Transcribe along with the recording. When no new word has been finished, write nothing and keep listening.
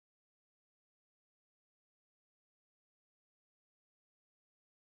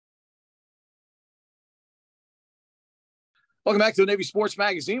Welcome back to the Navy Sports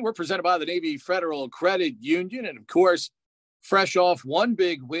Magazine. We're presented by the Navy Federal Credit Union. And, of course, fresh off one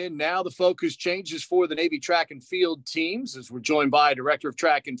big win, now the focus changes for the Navy track and field teams as we're joined by Director of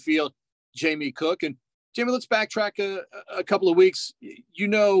Track and Field, Jamie Cook. And, Jamie, let's backtrack a couple of weeks. You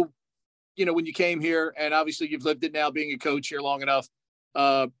know, when you came here, and obviously you've lived it now being a coach here long enough,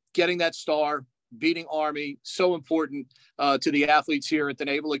 getting that star, beating Army, so important to the athletes here at the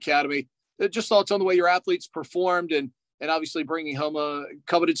Naval Academy. Just thoughts on the way your athletes performed and obviously bringing home a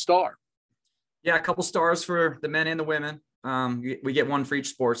coveted star. Yeah, a couple stars for the men and the women. We get one for each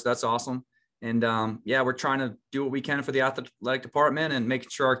sport, so that's awesome. And, we're trying to do what we can for the athletic department and making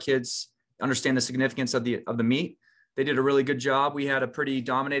sure our kids understand the significance of the meet. They did a really good job. We had a pretty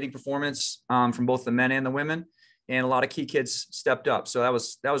dominating performance from both the men and the women, and a lot of key kids stepped up. So that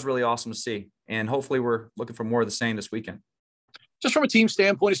was really awesome to see. And hopefully we're looking for more of the same this weekend. Just from a team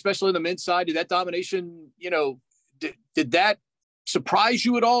standpoint, especially on the men's side, did that domination, did that surprise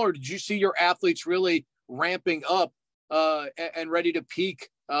you at all, or did you see your athletes really ramping up and ready to peak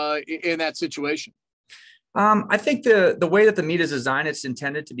in that situation? I think the way that the meet is designed, it's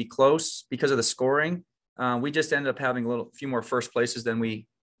intended to be close because of the scoring. We just ended up having a few more first places than we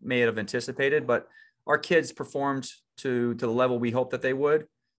may have anticipated, but our kids performed to the level we hoped that they would.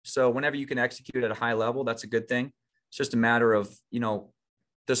 So whenever you can execute at a high level, that's a good thing. It's just a matter of,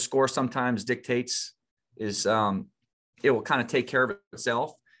 the score sometimes dictates it will kind of take care of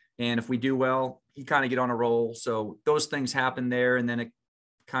itself. And if we do well, you kind of get on a roll. So those things happen there. And then it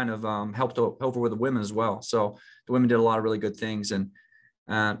kind of helped over with the women as well. So the women did a lot of really good things. And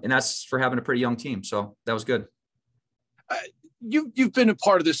that's for having a pretty young team. So that was good. You've been a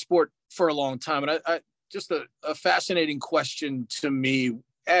part of this sport for a long time. And I just a fascinating question to me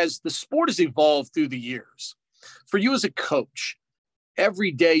as the sport has evolved through the years. For you as a coach,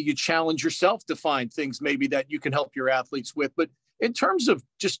 every day you challenge yourself to find things maybe that you can help your athletes with. But in terms of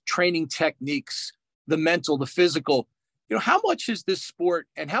just training techniques, the mental, the physical, how much is this sport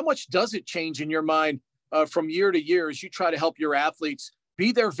and how much does it change in your mind from year to year as you try to help your athletes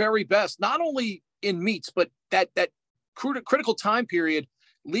be their very best, not only in meets, but that critical time period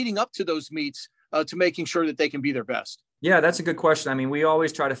leading up to those meets to making sure that they can be their best? Yeah, that's a good question. I mean, we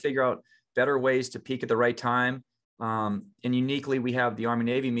always try to figure out better ways to peak at the right time. And uniquely, we have the Army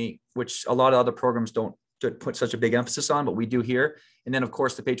Navy meet, which a lot of other programs don't put such a big emphasis on, but we do here. And then, of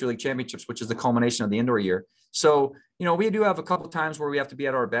course, the Patriot League Championships, which is the culmination of the indoor year. So, we do have a couple of times where we have to be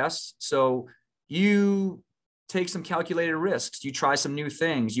at our best. So you take some calculated risks. You try some new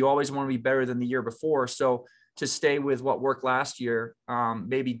things. You always want to be better than the year before. So to stay with what worked last year,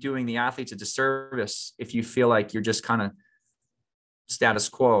 maybe doing the athletes a disservice if you feel like you're just kind of status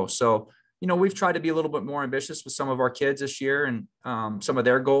quo. So, we've tried to be a little bit more ambitious with some of our kids this year and some of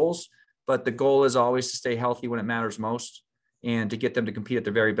their goals, but the goal is always to stay healthy when it matters most and to get them to compete at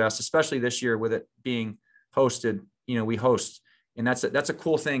their very best, especially this year with it being hosted. We host, and that's a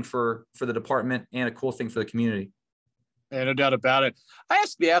cool thing for the department and a cool thing for the community. Yeah, no doubt about it. I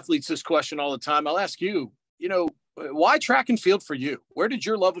ask the athletes this question all the time. I'll ask you, why track and field for you? Where did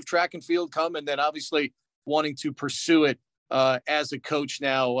your love of track and field come? And then obviously wanting to pursue it as a coach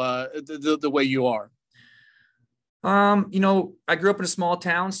now, the way you are? I grew up in a small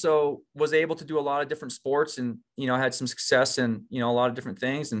town, so was able to do a lot of different sports and, had some success in, a lot of different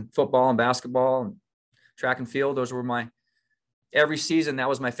things, and football and basketball and track and field. Those were every season, that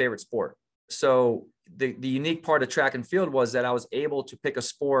was my favorite sport. So the unique part of track and field was that I was able to pick a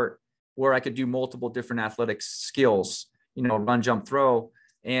sport where I could do multiple different athletic skills, run, jump, throw,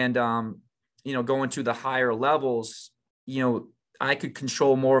 and, going to the higher levels, I could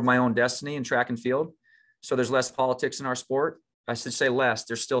control more of my own destiny in track and field. So there's less politics in our sport. I should say less.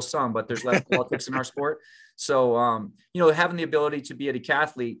 There's still some, but there's less politics in our sport. So, having the ability to be a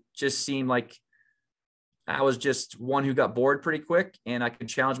decathlete just seemed like I was just one who got bored pretty quick, and I could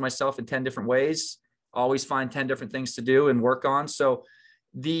challenge myself in 10 different ways, always find 10 different things to do and work on. So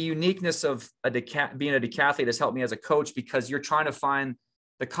the uniqueness of being a decathlete has helped me as a coach, because you're trying to find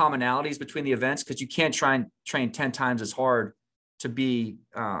the commonalities between the events, because you can't try and train 10 times as hard to be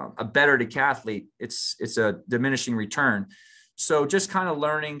a better decathlete. It's a diminishing return. So just kind of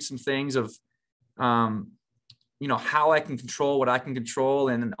learning some things of, how I can control what I can control,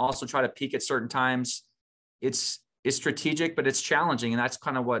 and also try to peak at certain times. It's strategic, but it's challenging. And that's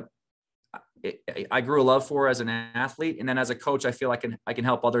kind of what I grew a love for as an athlete. And then as a coach, I feel I can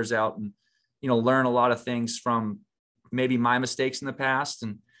help others out and, learn a lot of things from maybe my mistakes in the past.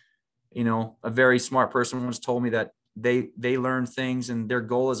 And, a very smart person once told me that they learn things, and their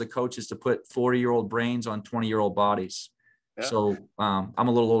goal as a coach is to put 40-year-old brains on 20-year-old bodies. Yeah. So I'm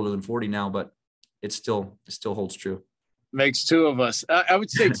a little older than 40 now, but it still holds true. Makes two of us. I would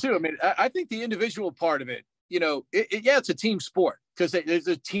say too. I mean, I think the individual part of it, yeah, it's a team sport because there's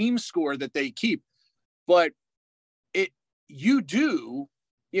a team score that they keep, but you do,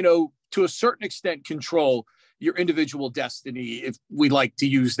 to a certain extent control your individual destiny, if we like to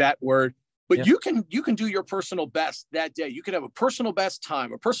use that word. But Yeah. you can do your personal best that day. You can have a personal best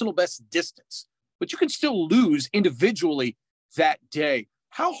time, a personal best distance, but you can still lose individually that day.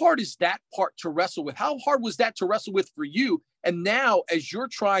 How hard is that part to wrestle with? How hard was that to wrestle with for you? And now, as you're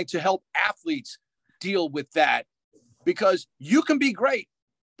trying to help athletes deal with that, because you can be great,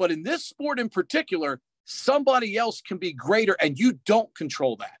 but in this sport in particular, somebody else can be greater and you don't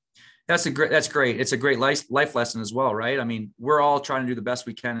control that. That's great. It's a great life lesson as well, right? I mean, we're all trying to do the best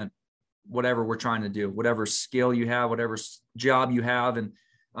we can at whatever we're trying to do, whatever skill you have, whatever job you have. And,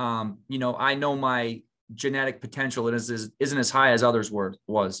 I know my genetic potential isn't as high as others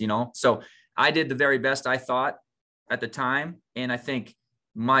was. So I did the very best I thought at the time. And I think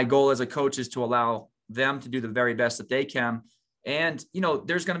my goal as a coach is to allow them to do the very best that they can. And,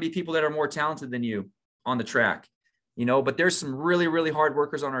 there's going to be people that are more talented than you on the track, but there's some really, really hard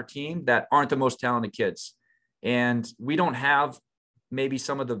workers on our team that aren't the most talented kids. And we don't have maybe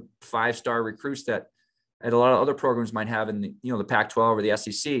some of the 5-star recruits that a lot of other programs might have in the, the Pac-12 or the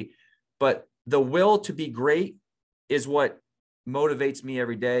SEC, but the will to be great is what motivates me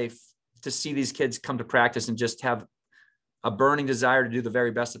every day to see these kids come to practice and just have a burning desire to do the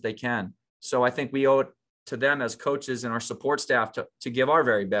very best that they can. So I think we owe it to them as coaches and our support staff to give our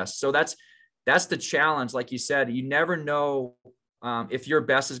very best. So that's the challenge. Like you said, you never know if your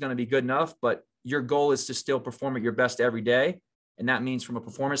best is going to be good enough, but your goal is to still perform at your best every day. And that means from a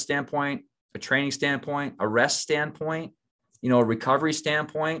performance standpoint, a training standpoint, a rest standpoint, a recovery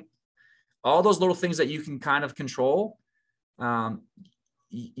standpoint, all those little things that you can kind of control.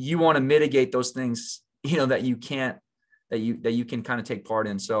 You want to mitigate those things, that you can't, that you can kind of take part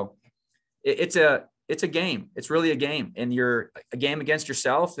in. So it's a game. It's really a game, and you're a game against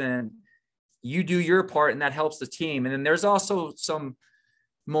yourself, and you do your part, and that helps the team. And then there's also some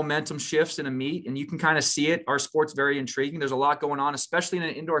momentum shifts in a meet, and you can kind of see it. Our sport's very intriguing. There's a lot going on, especially in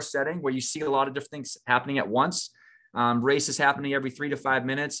an indoor setting where you see a lot of different things happening at once. Races happening every 3 to 5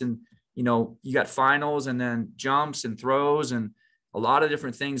 minutes. And, you got finals and then jumps and throws and a lot of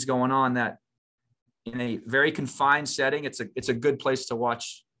different things going on that in a very confined setting, it's a good place to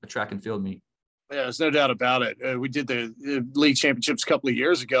watch a track and field meet. Yeah, there's no doubt about it. We did the league championships a couple of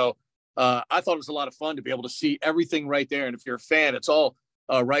years ago. I thought it was a lot of fun to be able to see everything right there. And if you're a fan, it's all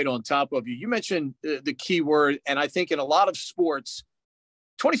right on top of you. You mentioned the key word, and I think in a lot of sports,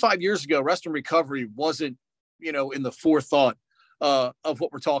 25 years ago, rest and recovery wasn't, in the forethought of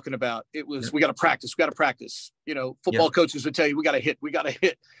what we're talking about. It was, we got to practice. Football coaches would tell you, we got to hit.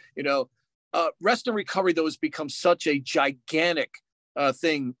 Rest and recovery, though, has become such a gigantic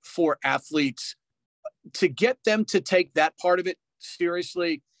thing for athletes. To get them to take that part of it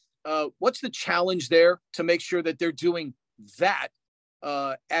seriously, what's the challenge there to make sure that they're doing that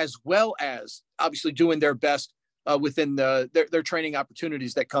as well as obviously doing their best within their training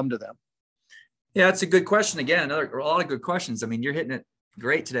opportunities that come to them? Yeah, that's a good question. Again, a lot of good questions. I mean, you're hitting it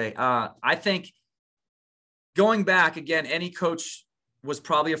great today. I think going back again, any coach was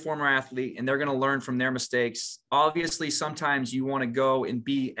probably a former athlete, and they're going to learn from their mistakes. Obviously, sometimes you want to go and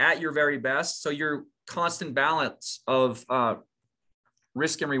be at your very best. So your constant balance of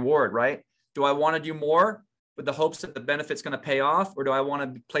risk and reward, right? Do I want to do more with the hopes that the benefit's going to pay off, or do I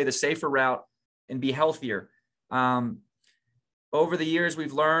want to play the safer route and be healthier? Over the years,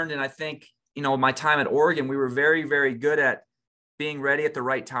 we've learned, and I think, my time at Oregon, we were very, very good at being ready at the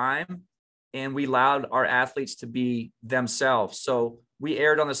right time, and we allowed our athletes to be themselves. So we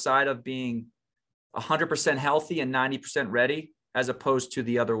erred on the side of being 100% healthy and 90% ready, as opposed to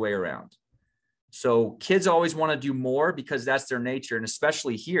the other way around. So kids always want to do more because that's their nature. And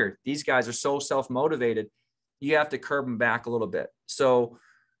especially here, these guys are so self-motivated, you have to curb them back a little bit. So,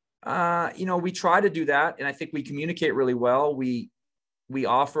 we try to do that. And I think we communicate really well. We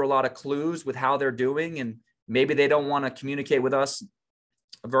offer a lot of clues with how they're doing, and maybe they don't want to communicate with us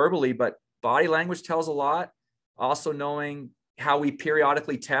verbally, but body language tells a lot. Also knowing how we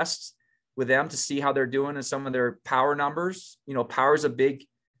periodically test with them to see how they're doing in some of their power numbers. Power is a big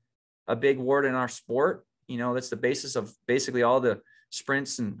word in our sport. That's the basis of basically all the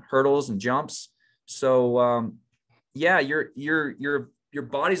sprints and hurdles and jumps. So your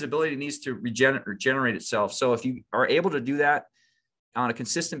body's ability needs to regenerate itself. So if you are able to do that on a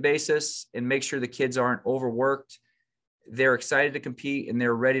consistent basis and make sure the kids aren't overworked, they're excited to compete and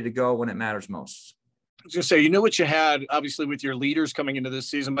they're ready to go when it matters most. I was going to say, what you had obviously with your leaders coming into this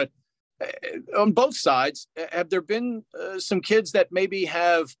season, but on both sides, have there been some kids that maybe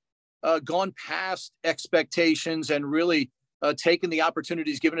have gone past expectations and really taken the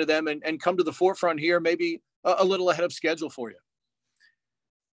opportunities given to them and come to the forefront here, maybe a little ahead of schedule for you?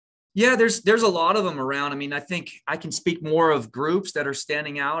 Yeah, there's a lot of them around. I mean, I think I can speak more of groups that are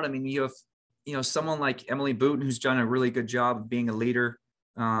standing out. I mean, you have, someone like Emily Booten, who's done a really good job of being a leader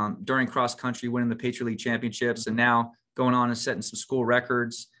during cross country, winning the Patriot League championships, and now going on and setting some school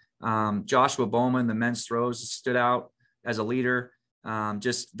records. Joshua Bowman, the men's throws, stood out as a leader,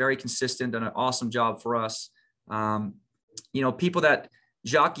 just very consistent, done an awesome job for us. People that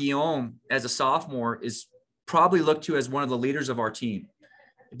Jacques Guillaume as a sophomore is probably looked to as one of the leaders of our team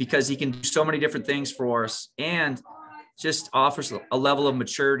because he can do so many different things for us and just offers a level of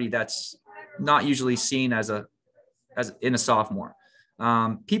maturity that's not usually seen as in a sophomore.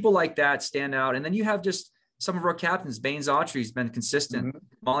 People like that stand out. And then you have just some of our captains. Baines Autry's been consistent. Mm-hmm.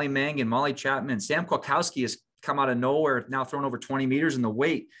 Molly Mangan, Molly Chapman, Sam Kwakowski has come out of nowhere, now thrown over 20 meters in the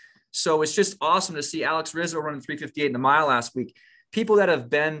weight. So it's just awesome to see Alex Rizzo running 3:58 in the mile last week. People that have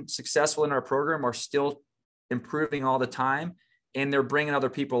been successful in our program are still improving all the time, and they're bringing other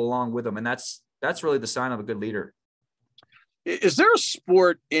people along with them. And that's really the sign of a good leader. Is there a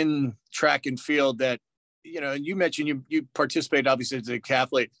sport in track and field that, and you mentioned you participate obviously as a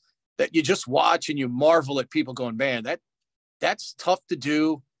decathlete, that you just watch and you marvel at people going, man, that's tough to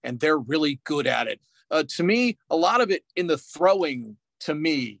do. And they're really good at it. To me, a lot of it in the throwing, to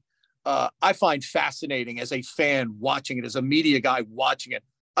me, I find fascinating as a fan watching it, as a media guy watching it.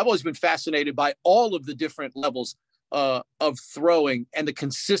 I've always been fascinated by all of the different levels of throwing and the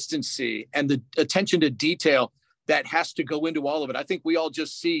consistency and the attention to detail that has to go into all of it. I think we all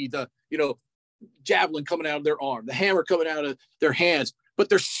just see the, javelin coming out of their arm, the hammer coming out of their hands, but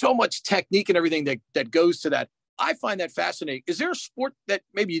there's so much technique and everything that goes to that. I find that fascinating. Is there a sport that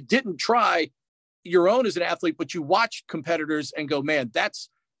maybe you didn't try your own as an athlete, but you watch competitors and go, man, that's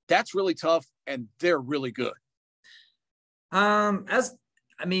really tough and they're really good? I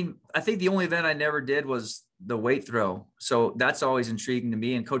think the only event I never did was the weight throw. So that's always intriguing to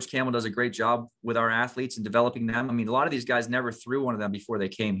me. And Coach Campbell does a great job with our athletes and developing them. I mean, a lot of these guys never threw one of them before they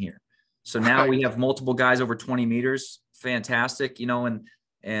came here. So now we have multiple guys over 20 meters. Fantastic,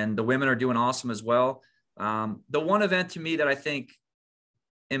 and the women are doing awesome as well. The one event to me that I think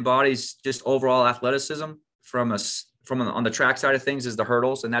embodies just overall athleticism from on the track side of things is the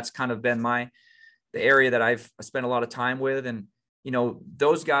hurdles. And that's kind of been the area that I've spent a lot of time with. And,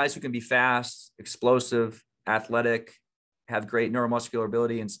 those guys who can be fast, explosive, athletic, have great neuromuscular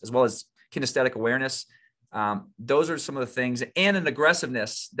ability, and as well as kinesthetic awareness. Those are some of the things, and an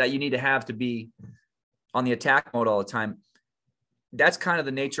aggressiveness that you need to have to be on the attack mode all the time. That's kind of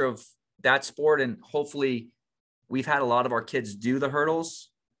the nature of that sport. And hopefully we've had a lot of our kids do the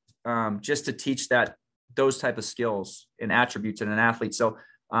hurdles just to teach those type of skills and attributes in an athlete. So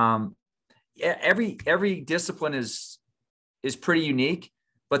every discipline is pretty unique,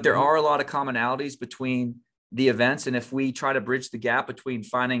 but there are a lot of commonalities between the events. And if we try to bridge the gap between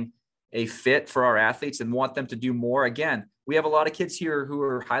finding a fit for our athletes and want them to do more, again, we have a lot of kids here who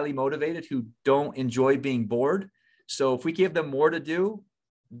are highly motivated, who don't enjoy being bored. So if we give them more to do,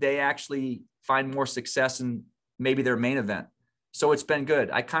 they actually find more success in maybe their main event. So it's been good.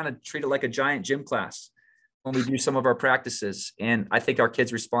 I kind of treat it like a giant gym class when we do some of our practices. And I think our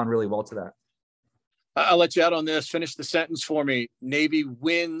kids respond really well to that. I'll let you out on this. Finish the sentence for me. Navy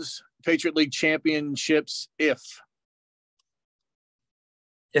wins Patriot League championships if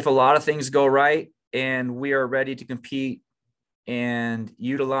a lot of things go right and we are ready to compete and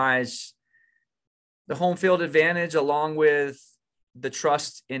utilize the home field advantage along with the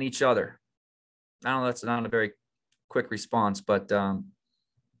trust in each other. I know that's not a very quick response, but a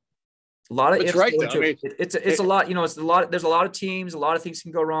lot of it's right. It's a lot. It's a lot. There's a lot of teams. A lot of things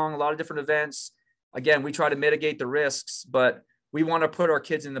can go wrong. A lot of different events. Again, we try to mitigate the risks, but we want to put our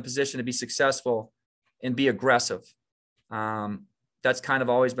kids in the position to be successful and be aggressive. That's kind of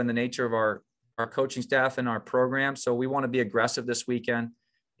always been the nature of our coaching staff and our program. So we want to be aggressive this weekend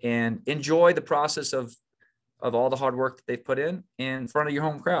and enjoy the process of all the hard work that they've put in front of your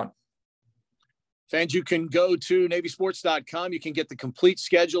home crowd. Fans, you can go to NavySports.com. You can get the complete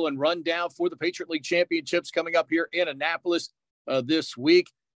schedule and rundown for the Patriot League championships coming up here in Annapolis this week,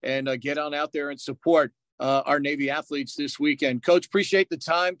 and get on out there and support our Navy athletes this weekend. Coach, appreciate the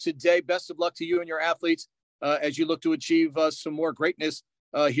time today. Best of luck to you and your athletes as you look to achieve some more greatness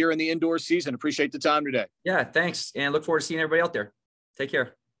here in the indoor season. Appreciate the time today. Yeah, thanks. And look forward to seeing everybody out there. Take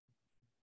care.